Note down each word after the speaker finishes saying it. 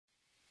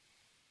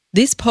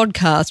This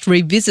podcast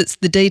revisits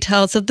the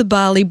details of the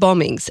Bali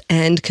bombings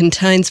and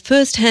contains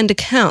first-hand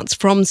accounts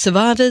from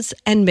survivors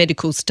and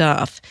medical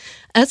staff.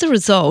 As a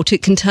result,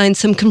 it contains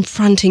some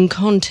confronting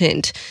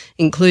content,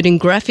 including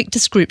graphic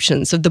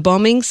descriptions of the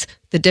bombings,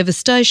 the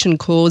devastation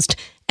caused,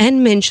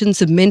 and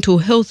mentions of mental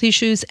health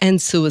issues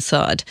and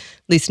suicide.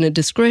 Listener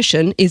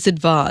discretion is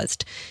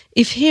advised.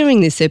 If hearing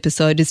this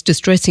episode is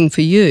distressing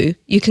for you,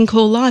 you can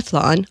call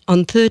Lifeline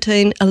on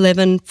 13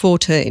 11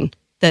 14.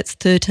 That's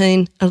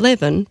 13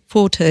 11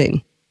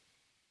 14.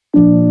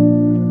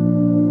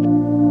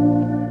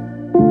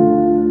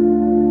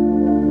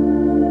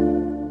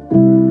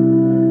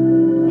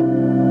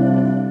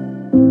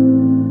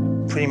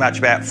 Pretty much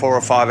about 4 or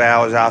 5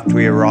 hours after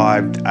we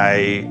arrived,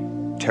 a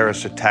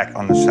terrorist attack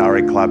on the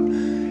Sari Club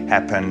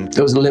happened.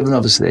 There was 11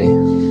 of us there,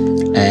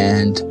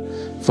 and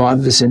 5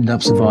 of us ended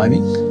up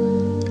surviving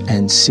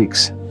and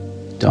 6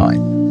 died.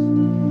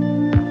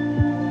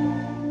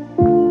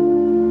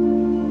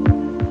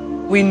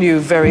 We knew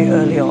very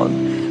early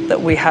on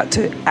that we had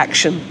to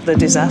action the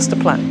disaster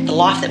plan. The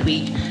life that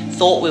we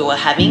thought we were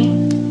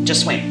having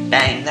just went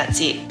bang,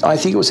 that's it. I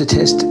think it was a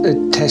test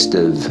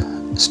of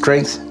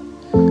strength,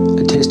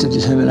 a test of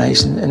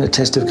determination and a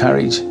test of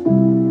courage.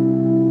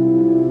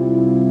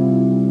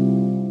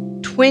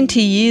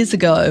 20 years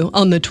ago,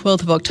 on the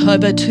 12th of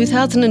October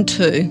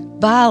 2002,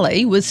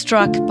 Bali was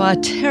struck by a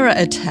terror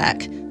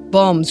attack.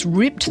 Bombs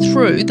ripped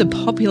through the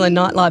popular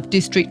nightlife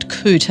district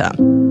Kuta.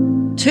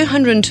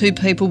 202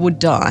 people would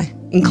die,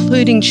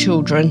 including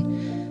children.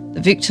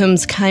 The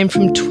victims came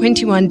from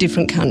 21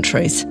 different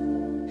countries.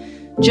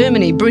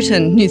 Germany,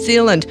 Britain, New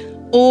Zealand,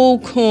 all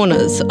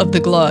corners of the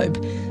globe.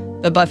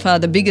 But by far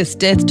the biggest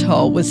death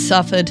toll was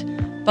suffered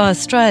by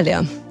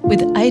Australia,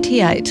 with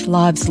 88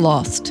 lives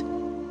lost.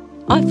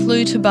 I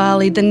flew to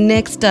Bali the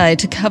next day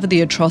to cover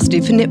the atrocity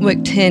for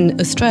Network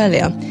 10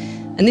 Australia,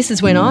 and this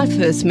is when I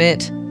first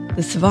met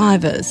the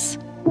survivors.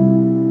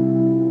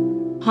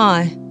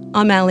 Hi,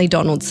 I'm Ali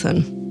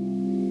Donaldson.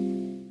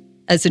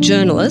 As a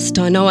journalist,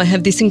 I know I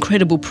have this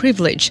incredible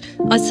privilege.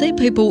 I see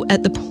people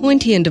at the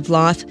pointy end of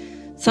life,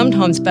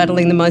 sometimes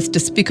battling the most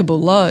despicable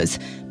lows,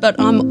 but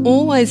I'm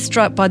always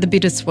struck by the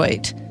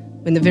bittersweet,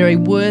 when the very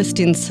worst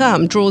in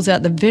some draws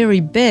out the very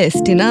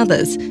best in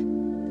others,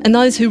 and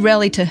those who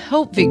rally to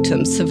help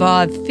victims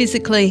survive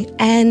physically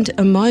and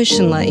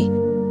emotionally.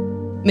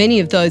 Many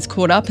of those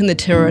caught up in the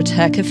terror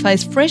attack have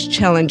faced fresh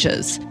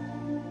challenges.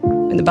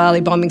 When the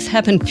Bali bombings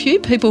happened, few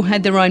people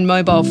had their own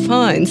mobile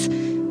phones.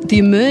 The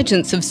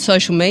emergence of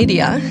social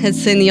media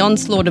has seen the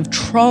onslaught of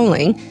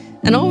trolling,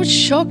 and I was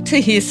shocked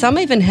to hear some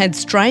even had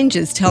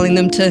strangers telling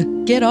them to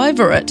get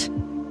over it.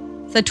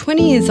 So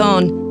 20 years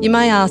on, you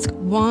may ask,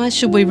 why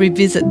should we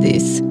revisit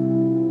this?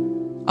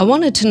 I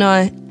wanted to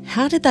know,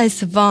 how did they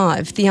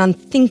survive the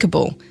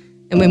unthinkable?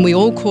 And when we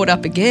all caught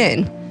up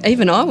again,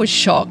 even I was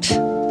shocked.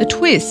 The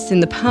twists in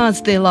the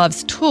paths their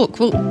lives took,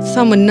 well,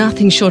 some were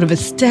nothing short of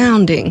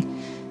astounding.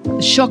 The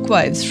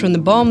shockwaves from the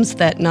bombs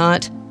that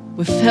night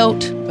were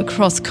felt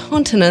across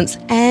continents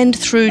and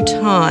through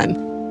time,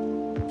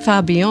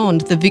 far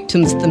beyond the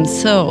victims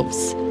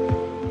themselves.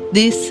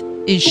 This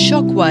is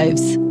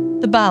Shockwaves,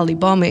 the Bali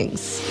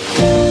bombings.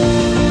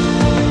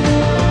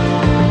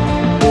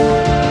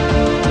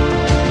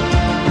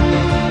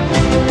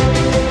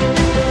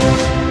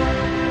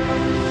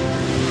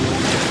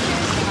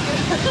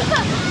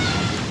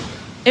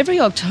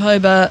 Every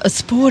October, a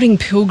sporting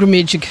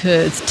pilgrimage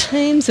occurs.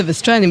 Teams of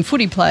Australian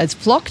footy players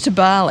flock to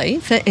Bali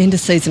for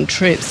end-of-season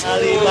trips.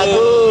 Welcome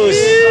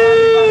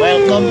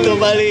to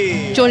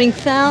Bali. Joining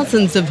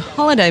thousands of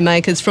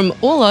holidaymakers from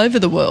all over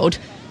the world,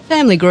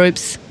 family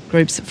groups,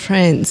 groups of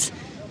friends.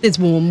 There's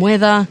warm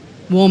weather,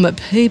 warmer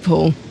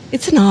people.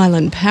 It's an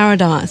island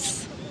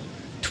paradise.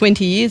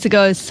 20 years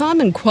ago,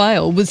 Simon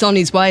Quayle was on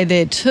his way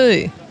there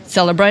too,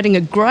 celebrating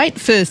a great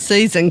first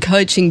season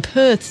coaching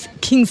Perth's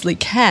Kingsley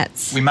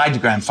Cats. We made the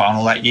grand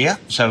final that year,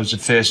 so it was the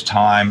first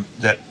time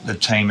that the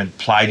team had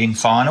played in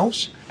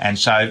finals. And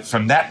so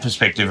from that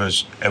perspective,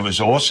 it was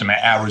awesome.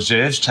 Our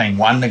reserves team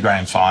won the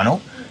grand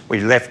final.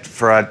 We left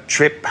for a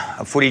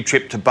footy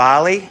trip to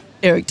Bali.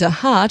 Eric de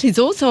Hart is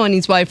also on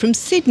his way from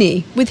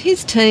Sydney with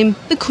his team,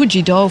 the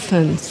Coogee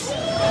Dolphins.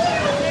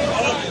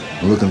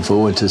 Looking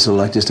forward to sort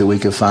of like just a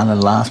week of fun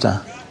and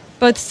laughter.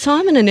 Both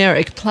Simon and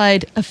Eric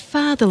played a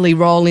fatherly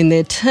role in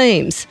their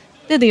teams.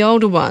 They're the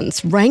older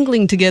ones,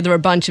 wrangling together a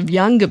bunch of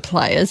younger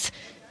players,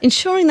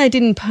 ensuring they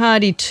didn't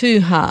party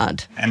too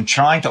hard. And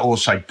trying to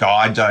also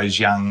guide those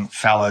young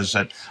fellas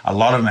that a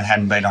lot of them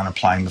hadn't been on a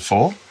plane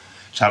before.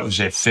 So it was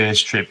their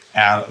first trip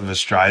out of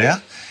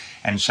Australia.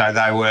 And so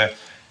they were,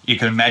 you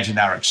can imagine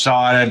they were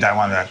excited. They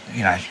wanted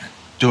to,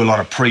 do a lot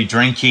of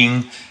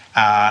pre-drinking.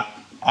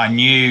 I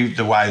knew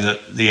the way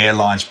that the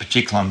airlines,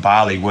 particularly in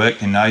Bali,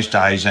 worked in those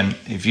days, and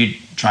if you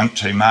drunk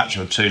too much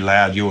or too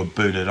loud, you were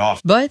booted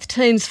off. Both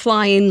teams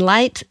fly in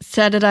late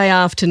Saturday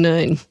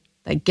afternoon.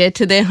 They get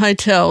to their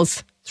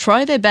hotels,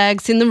 throw their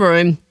bags in the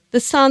room.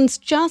 The sun's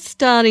just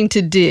starting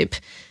to dip,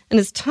 and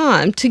it's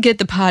time to get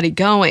the party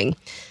going.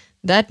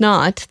 That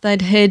night,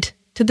 they'd head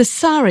to the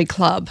Sari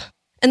Club.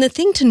 And the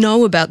thing to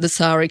know about the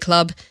Sari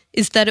Club,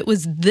 is that it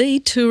was the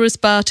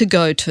tourist bar to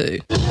go to.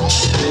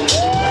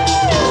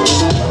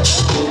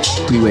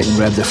 We went and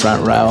grabbed the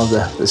front row of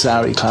the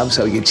Sari Club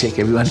so we could check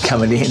everyone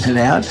coming in and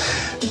out.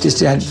 Just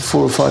had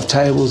 4 or 5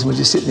 tables and we're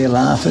just sitting there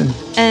laughing.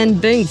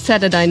 And being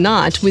Saturday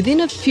night,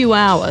 within a few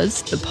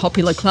hours, the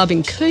popular club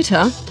in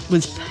Kuta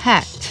was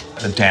packed.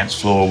 The dance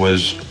floor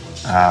was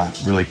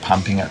really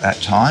pumping at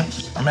that time.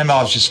 I remember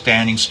I was just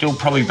standing still,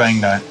 probably being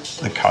the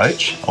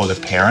coach or the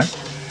parent,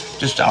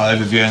 just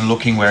overviewing,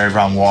 looking where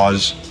everyone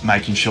was,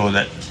 making sure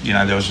that, you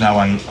know, there was no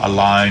one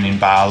alone in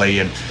Bali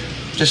and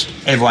just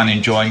everyone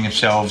enjoying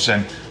themselves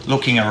and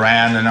looking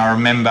around. And I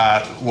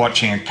remember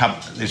watching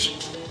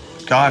this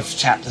guy,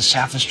 the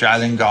South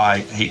Australian guy,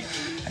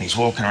 he's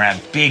walking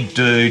around, big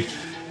dude,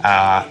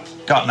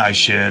 got no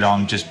shirt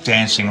on, just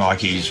dancing like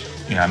he's,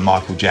 you know,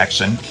 Michael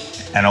Jackson,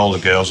 and all the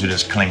girls were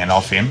just clinging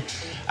off him.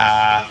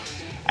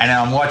 And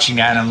I'm watching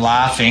that and I'm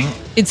laughing.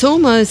 It's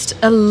almost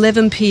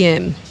 11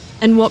 p.m.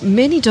 and what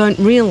many don't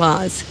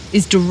realise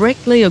is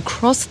directly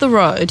across the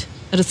road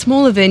at a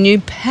smaller venue,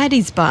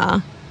 Paddy's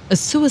Bar, a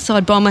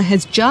suicide bomber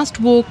has just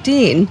walked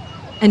in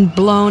and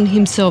blown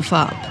himself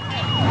up.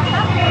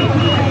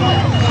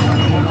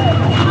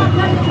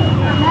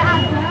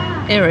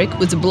 Eric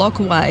was a block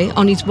away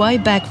on his way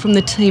back from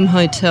the team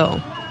hotel.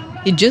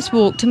 He'd just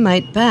walked a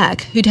mate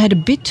back who'd had a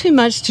bit too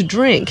much to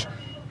drink.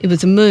 It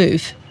was a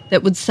move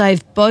that would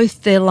save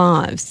both their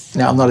lives.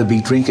 Now, I'm not a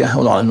big drinker,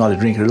 well, I'm not a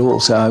drinker at all,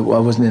 so I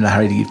wasn't in a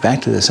hurry to get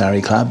back to the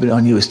Sari Club, but I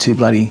knew it was too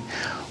bloody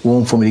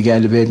warm for me to go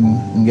to bed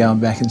and go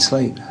back and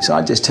sleep. So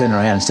I just turned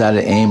around and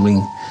started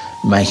ambling,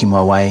 making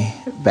my way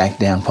back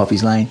down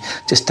Poppy's Lane,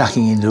 just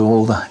ducking into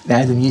all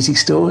the music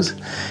stores. All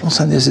of a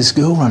sudden there's this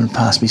girl running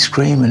past me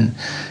screaming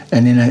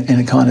and in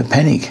a kind of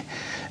panic.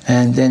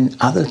 And then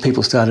other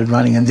people started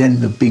running and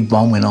then the big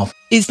bomb went off.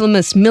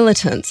 Islamist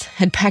militants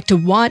had packed a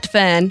white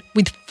van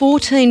with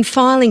 14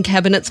 filing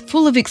cabinets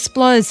full of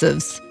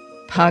explosives,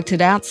 parked it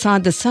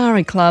outside the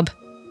Sari Club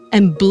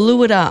and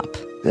blew it up.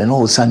 Then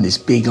all of a sudden this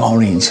big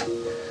orange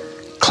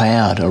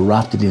cloud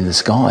erupted in the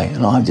sky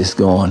and I've just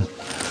gone,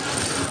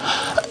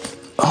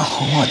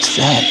 oh, what's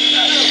that?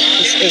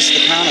 This is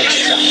the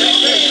carnage.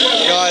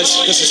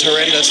 Guys, this is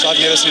horrendous. I've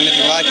never seen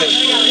anything like it.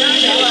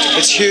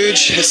 It's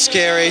huge, it's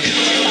scary.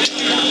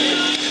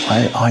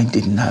 I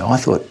didn't know. I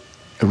thought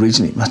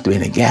originally it must have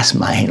been a gas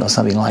main or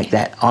something like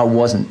that. I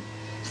wasn't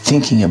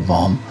thinking a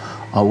bomb.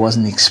 I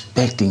wasn't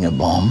expecting a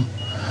bomb.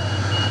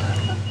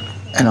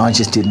 And I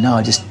just didn't know.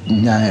 I just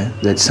know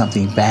that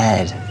something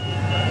bad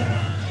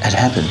had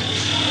happened.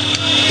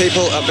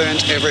 People are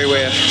burnt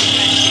everywhere.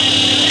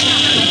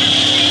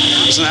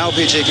 There's an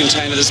LPG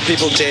container, there's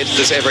people dead,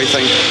 there's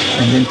everything.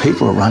 And then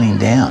people are running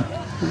down.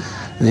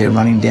 They're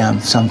running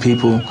down. Some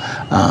people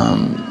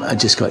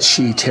just got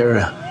sheer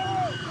terror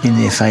in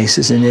their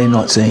faces and they're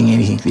not seeing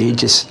anything. They're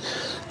just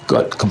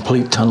got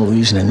complete tunnel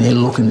vision and they're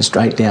looking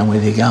straight down where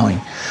they're going.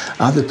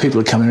 Other people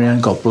are coming around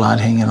and got blood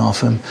hanging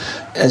off them.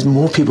 As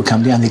more people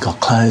come down, they've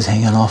got clothes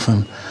hanging off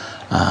them,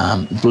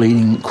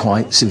 bleeding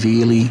quite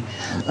severely.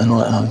 And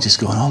I'm just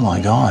going, oh my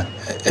God.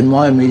 And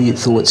my immediate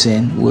thoughts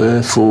then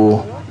were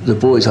for the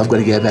boys, I've got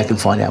to go back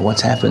and find out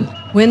what's happened.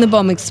 When the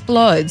bomb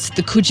explodes,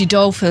 the Coogee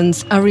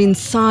Dolphins are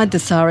inside the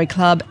Sari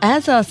Club,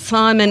 as are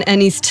Simon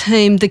and his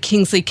team, the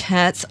Kingsley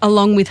Cats,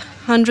 along with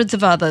hundreds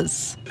of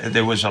others.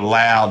 There was a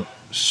loud,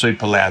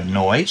 super loud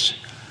noise.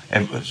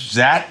 It was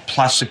that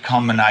plus a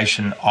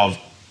combination of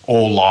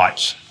all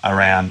lights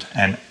around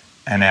and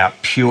our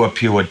pure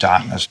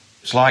darkness.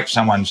 It's like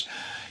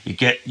you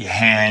get your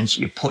hands,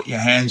 you put your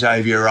hands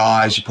over your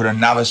eyes, you put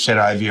another set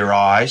over your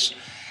eyes,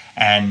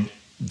 and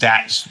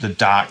that's the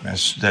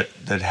darkness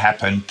that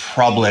happened.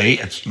 Probably,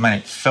 it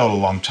felt a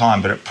long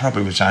time, but it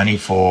probably was only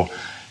for,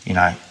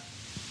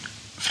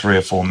 3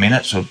 or 4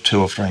 minutes or 2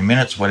 or 3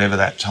 minutes, whatever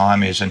that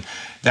time is. And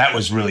that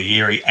was really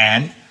eerie.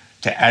 And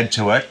to add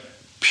to it,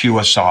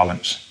 pure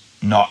silence,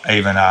 not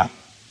even a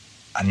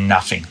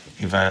nothing.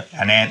 If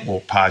an ant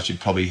walked past, you'd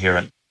probably hear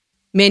it.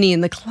 Many in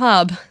the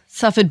club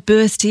suffered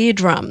burst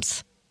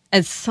eardrums.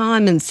 As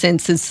Simon's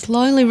senses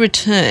slowly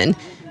return,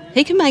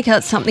 he can make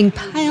out something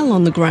pale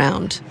on the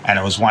ground. And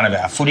it was one of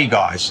our footy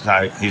guys,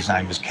 so his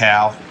name was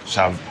Cal,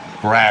 so I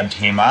grabbed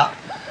him up.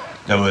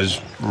 There was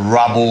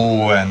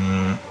rubble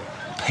and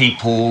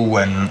people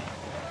and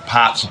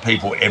parts of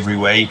people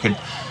everywhere. It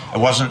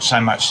wasn't so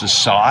much the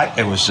sight,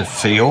 it was the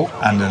feel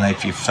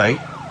underneath your feet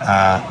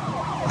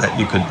that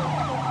you could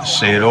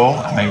see it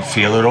all,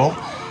 feel it all.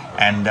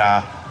 And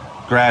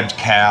grabbed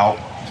Cal,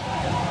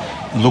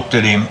 looked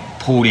at him,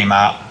 pulled him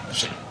up,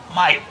 said,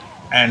 mate,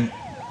 and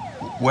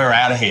we're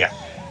out of here.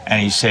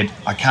 And he said,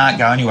 I can't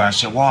go anywhere. I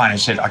said, why? And he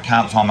said, I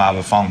can't find my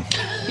other phone.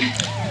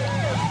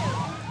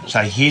 So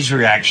his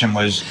reaction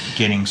was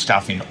getting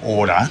stuff in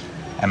order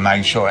and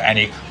making sure.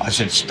 And I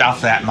said,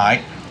 stuff that,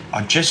 mate.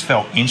 I just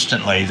felt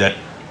instantly that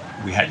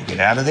we had to get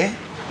out of there.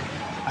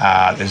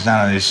 There's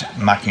none of this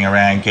mucking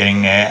around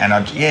getting there. And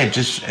it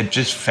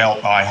just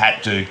felt I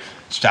had to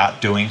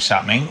start doing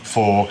something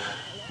for,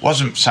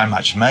 wasn't so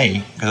much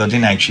me, because I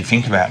didn't actually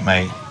think about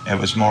me. It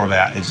was more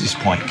about, at this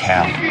point,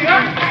 Cal.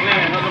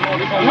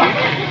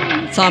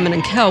 Simon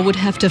and Cal would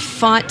have to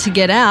fight to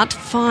get out,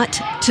 fight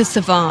to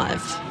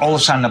survive. All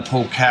of a sudden, to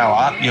pull Cal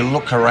up, you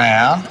look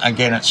around,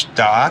 again, it's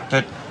dark,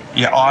 but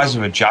your eyes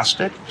have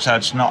adjusted, so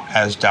it's not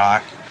as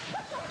dark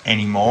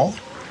anymore.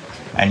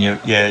 And your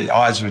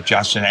eyes have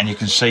adjusted and you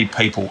can see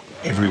people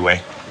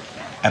everywhere,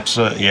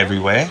 absolutely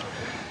everywhere.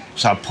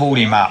 So I pulled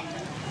him up.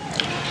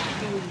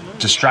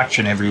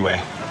 Destruction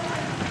everywhere.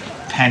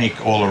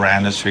 Panic all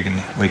around us, we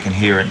can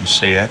hear it and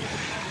see it.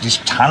 This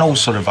tunnel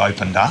sort of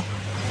opened up.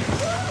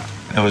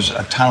 There was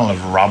a tunnel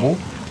of rubble,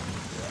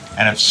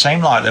 and it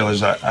seemed like there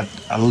was a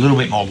little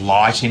bit more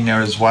light in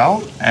there as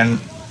well. And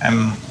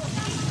I'm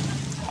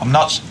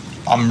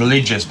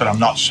religious, but I'm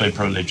not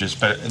super religious.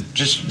 But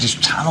just this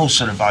tunnel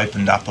sort of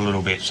opened up a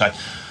little bit. So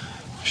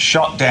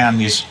shot down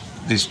this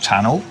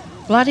tunnel.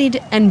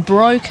 Bloodied and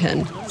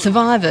broken,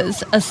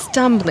 survivors are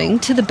stumbling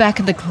to the back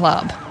of the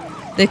club.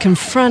 They're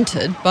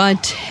confronted by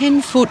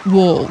 10-foot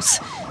walls,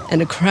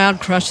 and a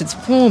crowd crush is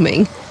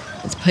forming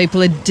as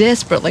people are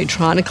desperately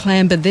trying to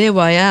clamber their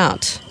way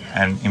out.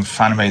 And in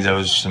front of me there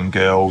was some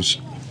girls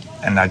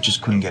and they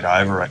just couldn't get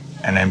over it.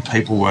 And then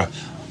people were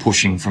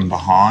pushing from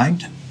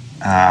behind.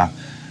 I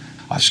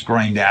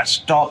screamed out,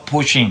 "Stop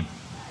pushing,"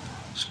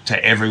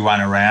 to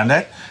everyone around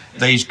it.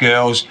 These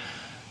girls,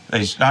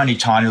 these only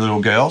tiny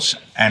little girls,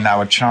 and they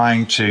were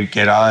trying to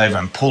get over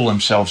and pull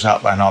themselves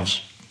up, and I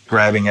was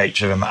grabbing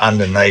each of them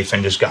underneath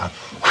and just going,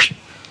 whoosh,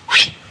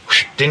 whoosh,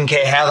 whoosh. Didn't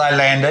care how they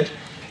landed.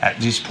 At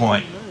this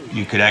point,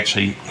 you could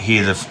actually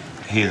hear the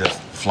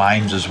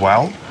flames as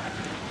well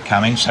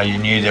coming, so you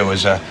knew there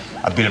was a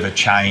bit of a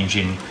change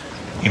in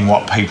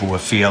what people were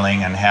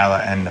feeling and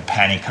and the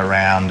panic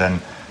around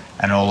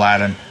and all that.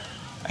 And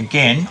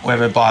again,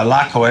 whether by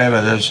luck or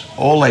whatever, there's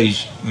all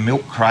these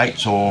milk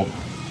crates or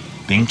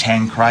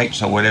Bintang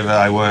crates or whatever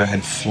they were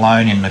had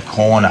flown in the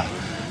corner,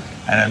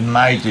 and it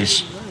made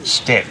this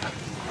step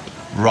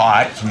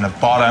right from the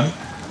bottom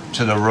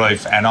to the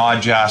roof. And I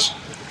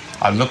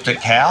looked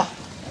at Cal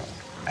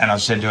and I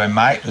said to him,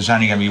 "Mate, there's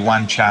only going to be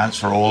one chance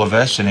for all of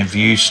us, and if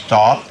you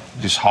stop,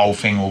 this whole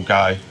thing will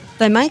go."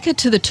 They make it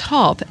to the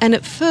top, and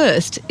at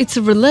first it's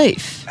a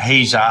relief.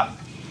 He's up,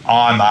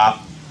 I'm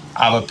up,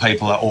 other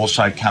people are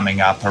also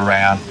coming up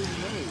around.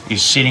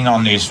 He's sitting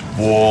on this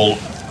wall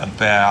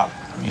about,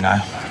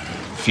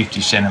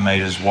 50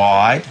 centimetres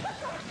wide,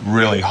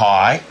 really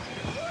high.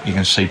 You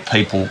can see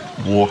people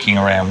walking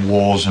around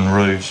walls and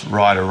roofs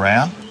right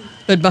around.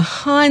 But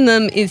behind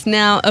them is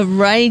now a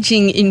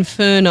raging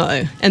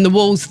inferno, and the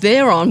walls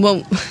they're on,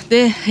 well,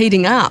 they're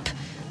heating up.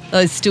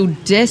 Those still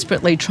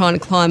desperately trying to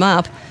climb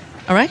up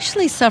are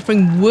actually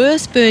suffering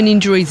worse burn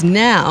injuries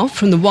now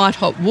from the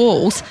white-hot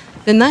walls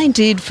than they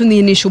did from the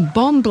initial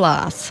bomb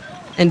blasts.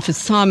 And for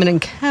Simon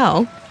and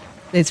Cal,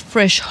 there's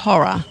fresh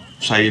horror.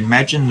 So you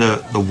imagine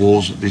the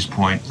walls at this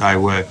point, they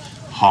were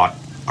hot,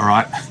 all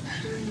right?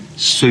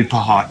 Super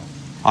hot.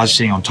 I was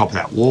sitting on top of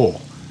that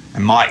wall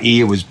and my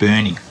ear was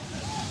burning.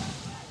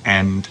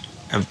 And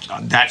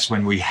that's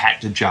when we had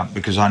to jump,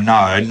 because I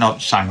know,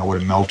 not saying I would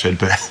have melted,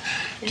 but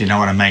do you know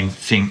what I mean?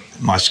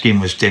 My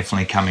skin was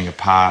definitely coming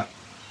apart.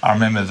 I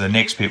remember the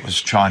next bit was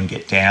try and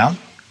get down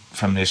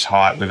from this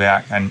height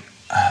without, and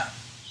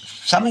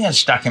something had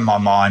stuck in my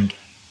mind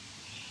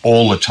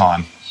all the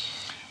time,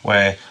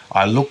 where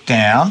I looked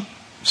down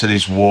to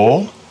this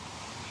wall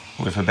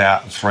with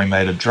about a 3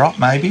 metre drop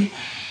maybe,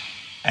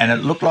 and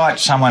it looked like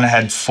someone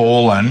had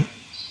fallen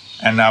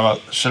and they were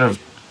sort of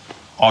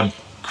odd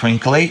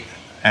crinkly,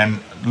 and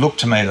looked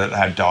to me that they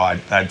had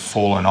died. They'd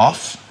fallen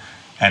off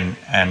and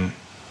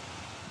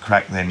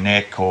cracked their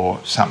neck or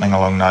something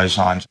along those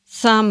lines.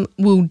 Some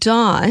will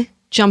die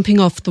jumping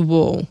off the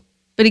wall.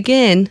 But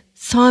again,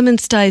 Simon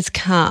stays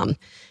calm,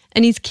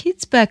 and his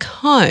kids back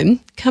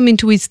home come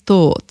into his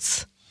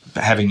thoughts.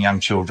 Having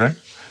young children,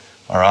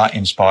 all right,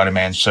 in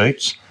Spider-Man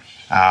suits,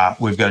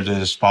 we've got to do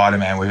the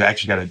Spider-Man. We've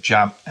actually got to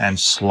jump and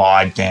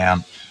slide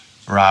down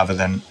rather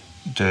than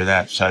do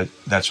that. So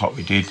that's what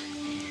we did.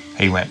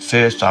 He went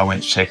first, I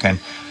went second,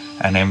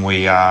 and then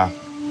we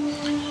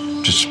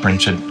just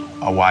sprinted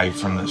away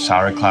from the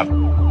Sari Club.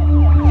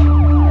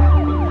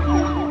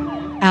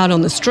 Out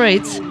on the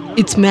streets,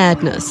 it's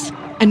madness.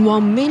 And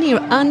while many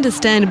are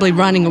understandably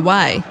running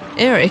away,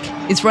 Eric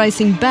is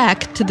racing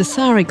back to the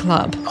Sari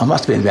Club. I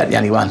must have been about the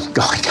only one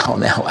guy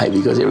going that way,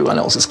 because everyone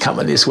else is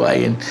coming this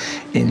way and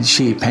in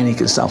sheer panic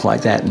and stuff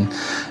like that. And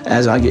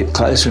as I get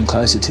closer and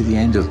closer to the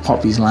end of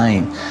Poppy's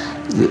Lane,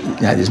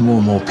 there's more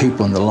and more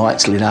people and the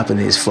lights lit up and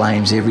there's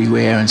flames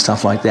everywhere and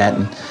stuff like that.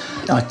 And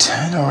I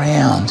turn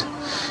around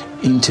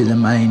into the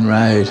main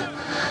road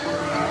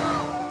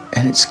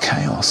and it's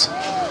chaos.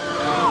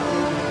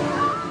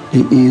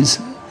 It is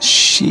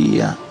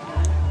sheer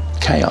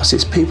chaos.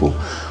 There's people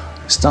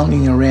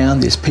stumbling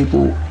around, there's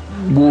people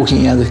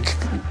walking out of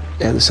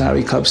the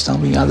Sari Club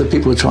stumbling, other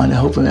people are trying to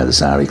help them out of the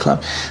Sari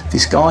Club.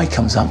 This guy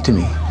comes up to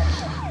me,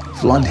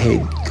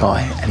 blonde-haired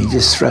guy, and he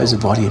just throws a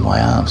body in my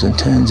arms and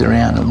turns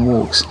around and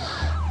walks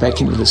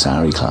back into the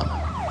Sari Club.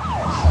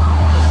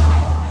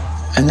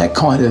 And that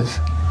kind of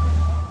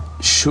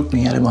shook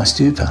me out of my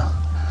stupor.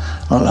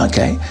 I'm like,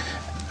 okay,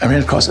 I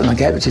ran across it and I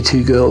gave it to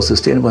two girls who were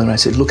standing by them and I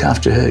said, look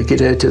after her, get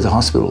her to the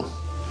hospital.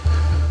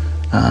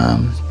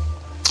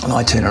 And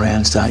I turn around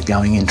and start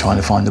going in trying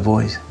to find the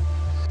boys.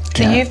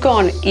 So you've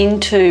gone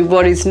into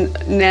what is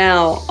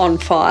now on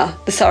fire.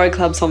 The Surrey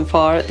Club's on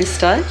fire at this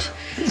stage?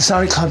 The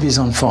Surrey Club is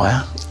on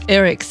fire.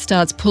 Eric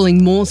starts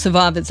pulling more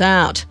survivors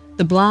out.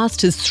 The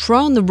blast has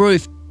thrown the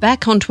roof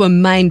back onto a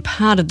main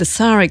part of the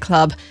Surrey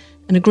Club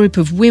and a group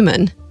of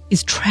women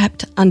is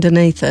trapped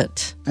underneath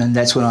it. And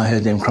that's when I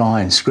heard them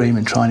crying,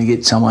 screaming, trying to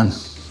get someone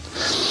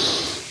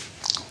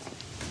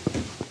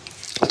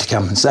to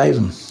come and save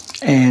them.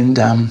 And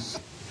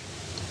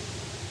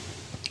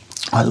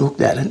I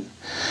looked at it,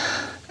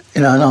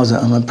 and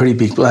I'm a pretty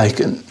big bloke,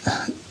 and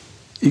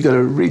you've got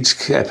a ridge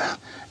cap,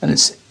 and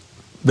it's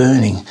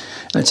burning,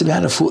 and it's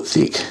about 1 foot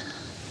thick.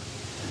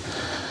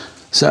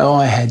 So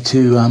I had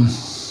to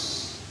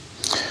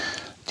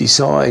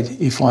decide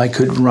if I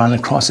could run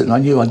across it, and I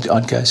knew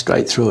I'd go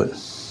straight through it.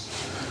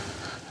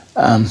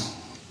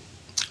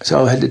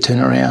 So I had to turn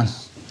around.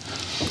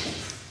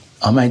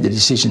 I made the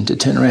decision to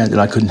turn around, that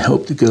I couldn't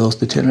help the girls,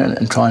 to turn around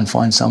and try and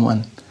find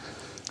someone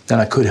that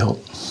I could help.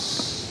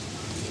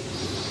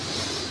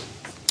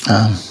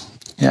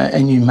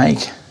 And you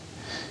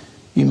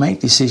make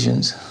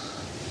decisions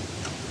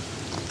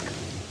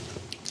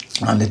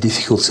under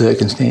difficult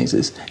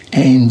circumstances,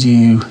 and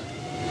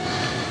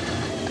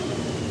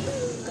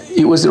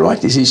it was the right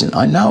decision.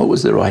 I know it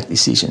was the right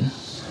decision,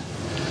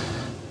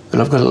 but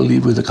I've got to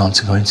live with the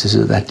consequences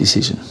of that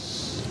decision.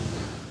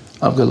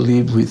 I've got to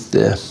live with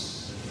the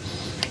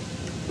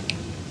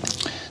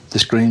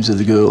screams of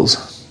the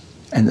girls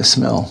and the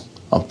smell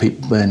of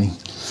people burning.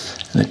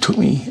 And it took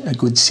me a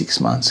good 6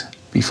 months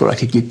before I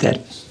could get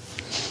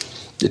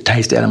the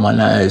taste out of my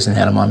nose and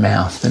out of my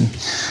mouth. And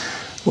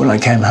when I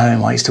came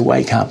home, I used to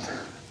wake up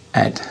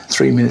at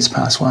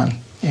 1:03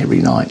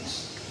 every night.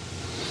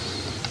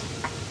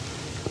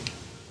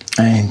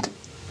 And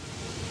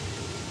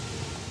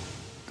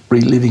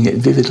reliving it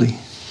vividly.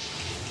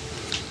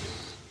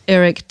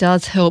 Eric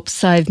does help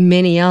save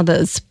many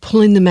others,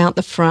 pulling them out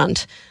the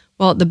front.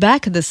 While at the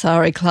back of the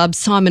Surrey Club,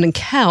 Simon and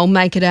Cal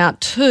make it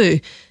out too,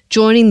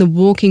 joining the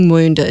walking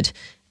wounded.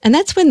 And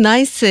that's when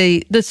they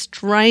see the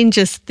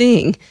strangest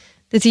thing.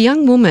 There's a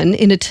young woman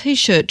in a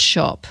T-shirt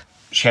shop.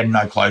 She had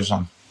no clothes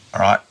on, all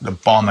right? The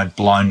bomb had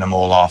blown them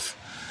all off.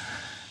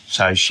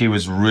 So she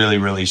was really,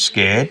 really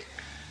scared.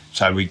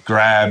 So we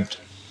got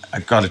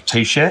a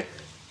T-shirt,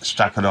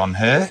 stuck it on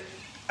her.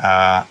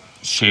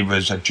 She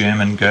was a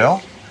German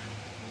girl,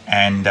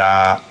 and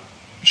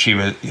she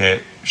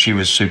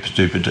was super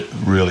duper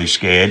really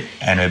scared,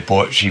 and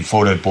she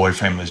thought her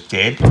boyfriend was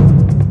dead.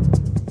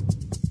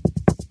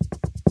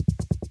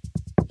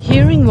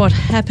 Hearing what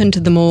happened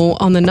to them all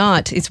on the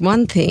night is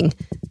one thing,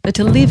 but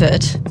to live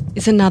it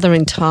is another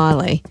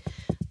entirely.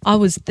 I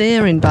was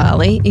there in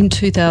Bali in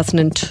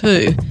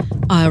 2002.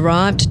 I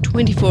arrived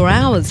 24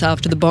 hours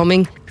after the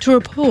bombing to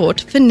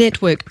report for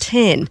Network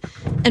 10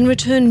 and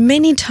returned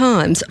many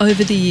times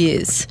over the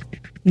years.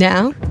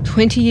 Now,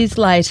 20 years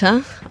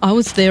later, I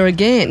was there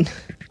again.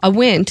 I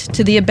went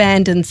to the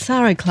abandoned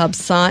Surrey Club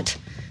site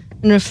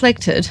and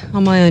reflected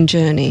on my own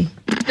journey.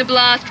 The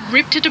blast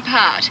ripped it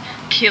apart,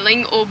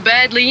 killing or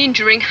badly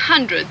injuring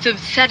hundreds of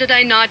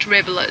Saturday night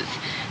revellers,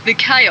 the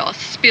chaos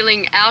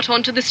spilling out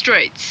onto the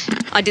streets.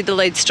 I did the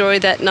lead story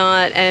that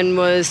night and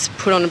was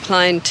put on a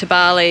plane to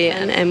Bali,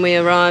 and we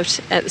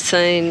arrived at the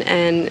scene,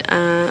 and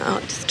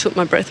it just took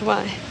my breath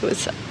away.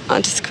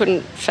 I just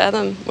couldn't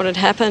fathom what had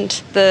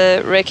happened.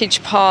 The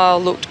wreckage pile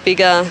looked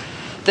bigger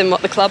than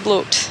what the club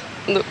looked.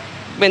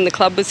 When the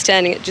club was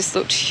standing, it just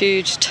looked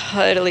huge,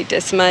 totally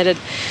decimated.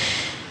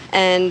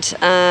 And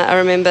I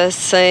remember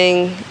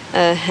seeing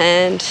a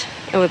hand,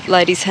 a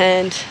lady's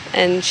hand,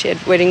 and she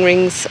had wedding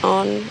rings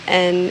on,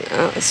 and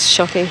it was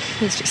shocking.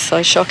 It was just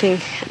so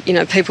shocking. You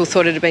know, people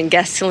thought it had been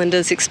gas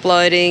cylinders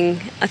exploding.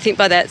 I think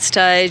by that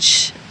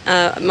stage,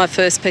 my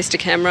first piece to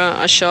camera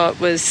I shot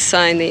was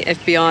saying the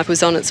FBI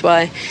was on its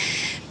way,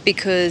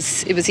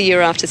 because it was a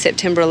year after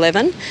September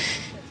 11,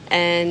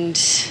 and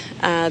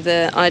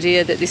the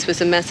idea that this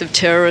was a massive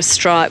terrorist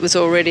strike was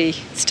already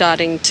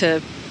starting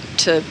to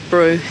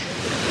brew.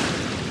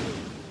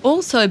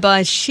 Also,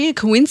 by sheer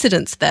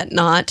coincidence that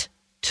night,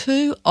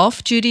 2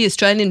 off-duty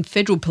Australian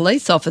Federal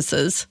Police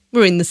officers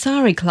were in the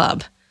Surrey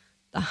Club.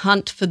 The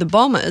hunt for the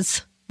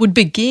bombers would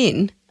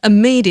begin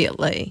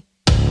immediately.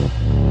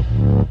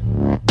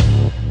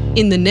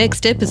 In the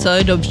next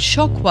episode of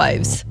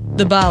Shockwaves,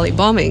 the Bali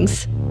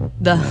bombings,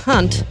 the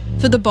hunt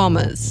for the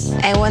bombers.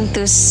 I want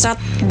to shoot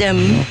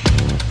them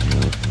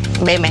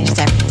by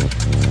myself.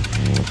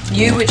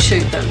 You would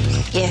shoot them?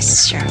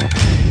 Yes, sure.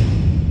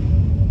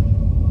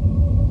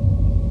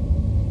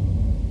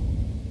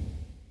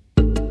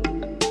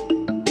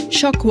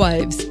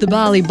 Shockwaves, the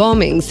Bali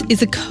bombings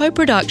is a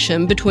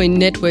co-production between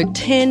Network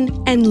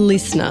 10 and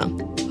Listener.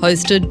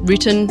 Hosted,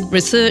 written,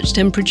 researched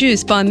and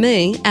produced by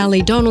me,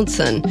 Ali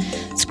Donaldson.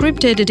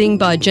 Script editing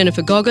by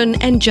Jennifer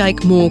Goggin and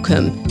Jake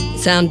Morecambe.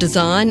 Sound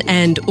design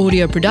and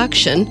audio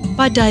production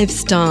by Dave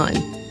Stein.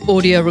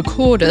 Audio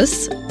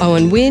recordists,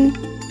 Owen Wynne,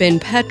 Ben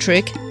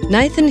Patrick,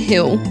 Nathan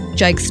Hill,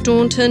 Jake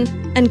Staunton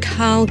and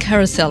Carl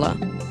Carosella.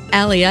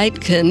 Ali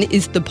Aitken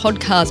is the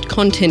Podcast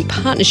Content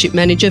Partnership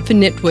Manager for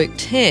Network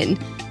 10.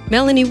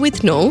 Melanie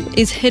Withnall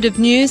is Head of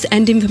News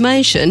and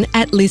Information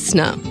at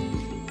Listener.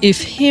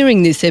 If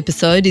hearing this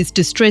episode is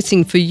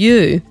distressing for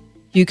you,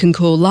 you can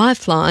call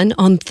Lifeline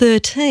on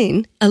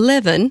 13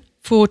 11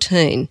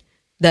 14.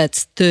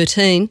 That's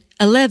 13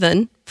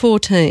 11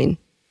 14.